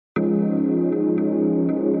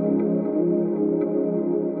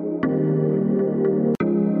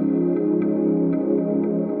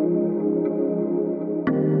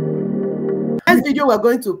next video we're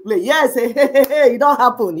going to play. Yes, it don't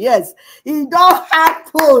happen. Yes, it don't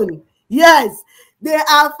happen. Yes, they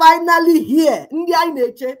are finally here. India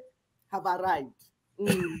nature have arrived.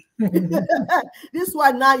 This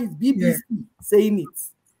one now is BBC saying it,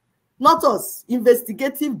 not us.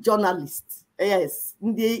 Investigative journalists. Yes,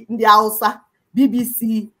 in the Hausa,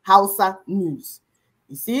 BBC Hausa News.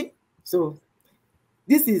 You see, so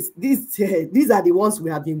these are the ones we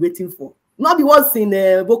have been waiting for. Not the ones in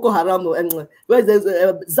Boko Haram and where's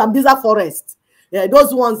Zambiza Forest.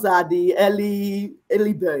 Those ones are the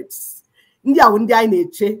early birds.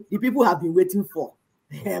 The people have been waiting for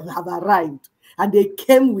have arrived, and they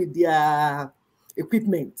came with their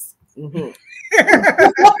equipment.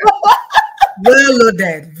 Well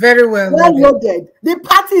loaded, very well loaded. The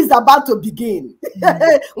party is about to begin.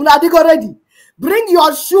 Ready. Bring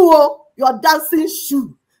your shoe, your dancing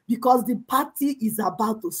shoe, because the party is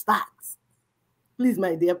about to start. Please,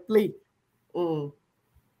 my dear, play. To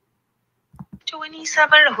wani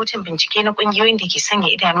sabon rahoton bincike na kungiyoyin da ke sanya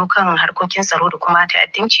idanu kan harkokin tsaro da kuma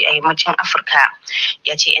ta'addanci a yammacin Afirka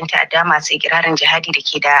ya ce 'yan ta'adda masu ikirarin jihadi da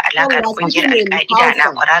ke da alaƙa da kungiyar Al-Qaida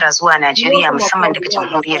na kwarara zuwa Najeriya musamman daga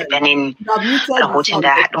jamhuriyar Benin. Rahoton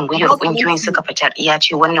da haɗin gwiwar kungiyoyin suka fitar ya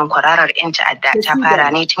ce wannan kwararar 'yan ta'adda ta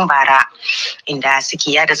fara ne tun bara, inda suke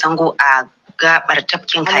yada zango a gabar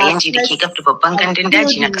tafkin Kainji da ke gab da babban gandun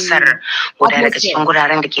daji na kasar, guda daga cikin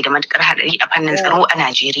guraren da ke da matukar hadari a fannin tsaro a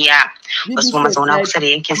Najeriya. Wasu mazauna kusa da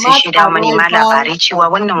yankin sun shaida manema labarai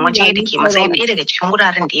cewa wannan waje da ke matsayin ɗaya daga cikin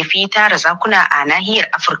guraren da ya fi tara zakuna a nahiyar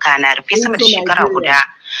Afirka na rufe sama da shekara guda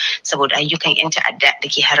saboda ayyukan 'yan ta'adda da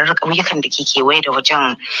ke harar ƙauyukan da ke kewaye da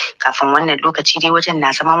wajen. Kafin wannan lokaci dai wajen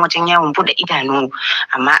na zaman wajen yawon bude idanu,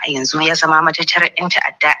 amma a yanzu ya zama matattarar 'yan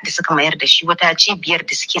ta'adda da suka mayar da shi wata cibiyar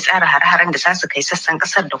da suke tsara har-haren da za su kai sassan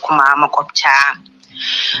ƙasar da kuma makwabta.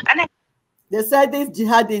 They said these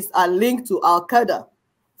jihadists are linked to Al-Qaeda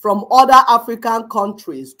from other African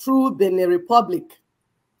countries through Benin Republic.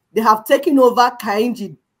 They have taken over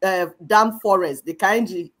Kainji Dam Forest, the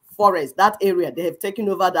Kainji Forest, that area. They have taken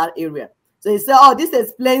over that area. So they say, oh, this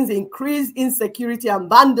explains increased insecurity and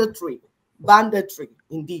banditry,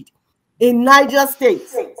 indeed, in Niger State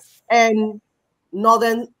and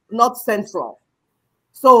North Central.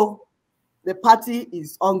 So the party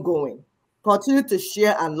is ongoing. Continue to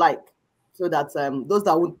share and like, so that those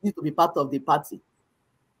that would need to be part of the party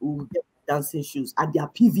will get dancing shoes and their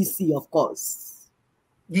PVC, of course.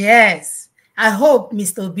 Yes, I hope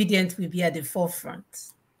Mr. Obedient will be at the forefront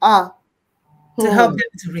to help them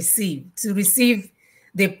to receive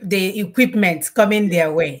the equipment coming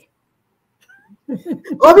their way.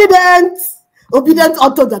 Obedient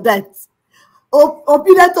unto the death.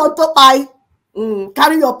 Obedient unto I.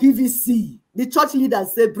 Carry your PVC. The church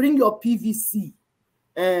leaders say, bring your PVC.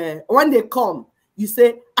 When they come, you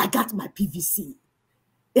say, I got my PVC.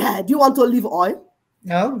 Yeah, do you want to leave oil?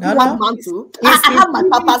 No. Mantle? I have my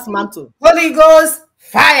papa's mantle. Holy Ghost,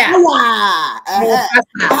 fire.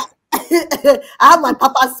 I have my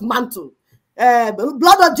papa's mantle.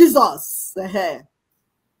 Blood of Jesus.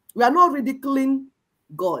 We are not ridiculing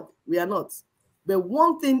God. We are not. But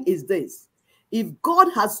one thing is this. If God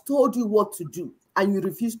has told you what to do and you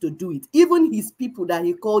refuse to do it, even his people that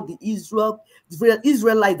he called the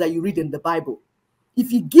Israelites that you read in the Bible, if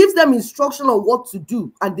he gives them instruction on what to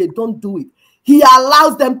do and they don't do it, he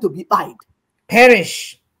allows them to be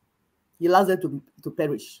perish. He allows them to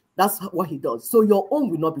perish. That's what he does. So your own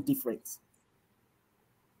will not be different.